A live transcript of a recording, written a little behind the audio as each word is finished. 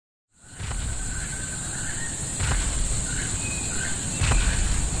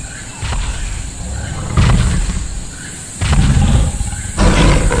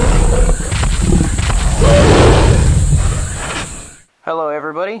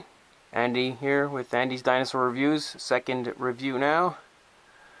Andy here with Andy's Dinosaur Reviews, second review now.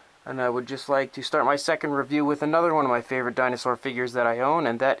 And I would just like to start my second review with another one of my favorite dinosaur figures that I own,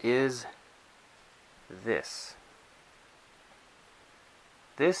 and that is this.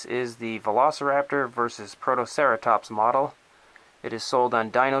 This is the Velociraptor versus Protoceratops model. It is sold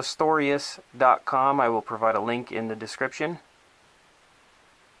on Dinosaurius.com. I will provide a link in the description.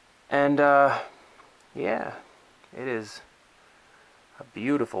 And yeah, it is a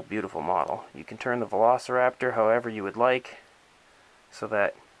beautiful, beautiful model. You can turn the Velociraptor however you would like, so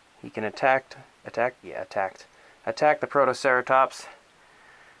that he can attack the Protoceratops.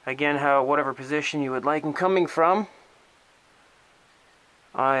 Again, whatever position you would like him coming from.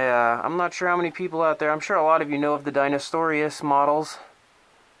 I'm not sure how many people out there. I'm sure a lot of you know of the Dinosaurus models.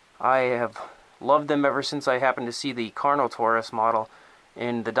 I have loved them ever since I happened to see the Carnotaurus model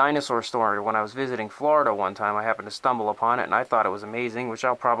in the dinosaur store when I was visiting Florida one time. I happened to stumble upon it and I thought it was amazing, which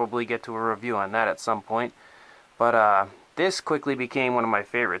I'll probably get to a review on that at some point. But this quickly became one of my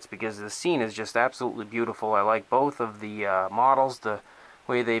favorites because the scene is just absolutely beautiful. I like both of the models, the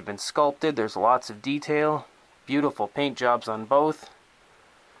way they've been sculpted. There's lots of detail, beautiful paint jobs on both.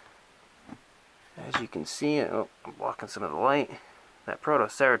 As you can see, I'm blocking some of the light. That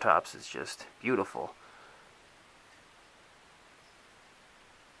Protoceratops is just beautiful.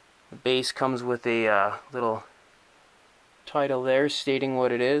 The base comes with a little title there stating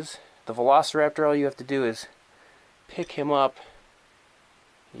what it is. The Velociraptor, all you have to do is pick him up.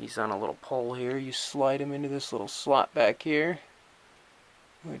 He's on a little pole here. You slide him into this little slot back here,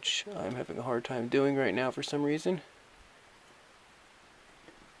 which I'm having a hard time doing right now for some reason.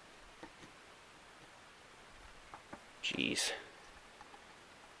 Jeez.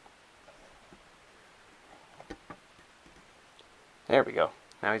 There we go.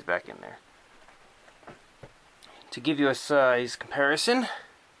 Now he's back in there. To give you a size comparison,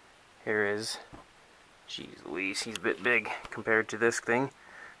 here is, geez Louise, he's a bit big compared to this thing,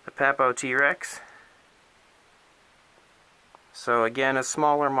 the Papo T-Rex. So again, a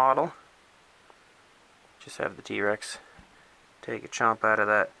smaller model. Just have the T-Rex take a chomp out of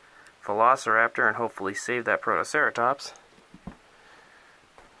that Velociraptor and hopefully save that Protoceratops.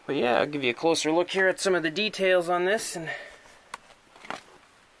 But yeah, I'll give you a closer look here at some of the details on this and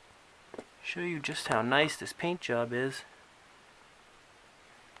show you just how nice this paint job is.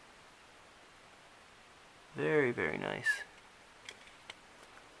 Very, very nice.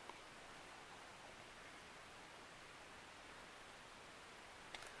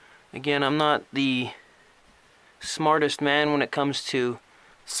 Again, I'm not the smartest man when it comes to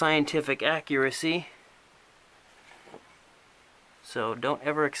scientific accuracy, so don't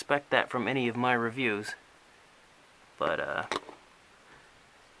ever expect that from any of my reviews, but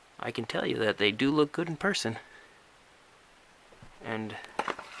I can tell you that they do look good in person. And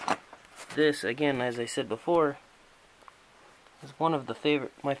this, again, as I said before, is one of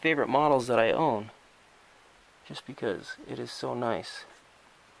my favorite models that I own, just because it is so nice.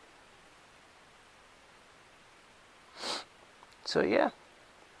 So yeah,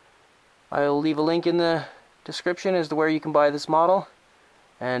 I'll leave a link in the description as to where you can buy this model,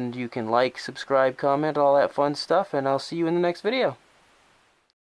 and you can like, subscribe, comment, all that fun stuff, and I'll see you in the next video.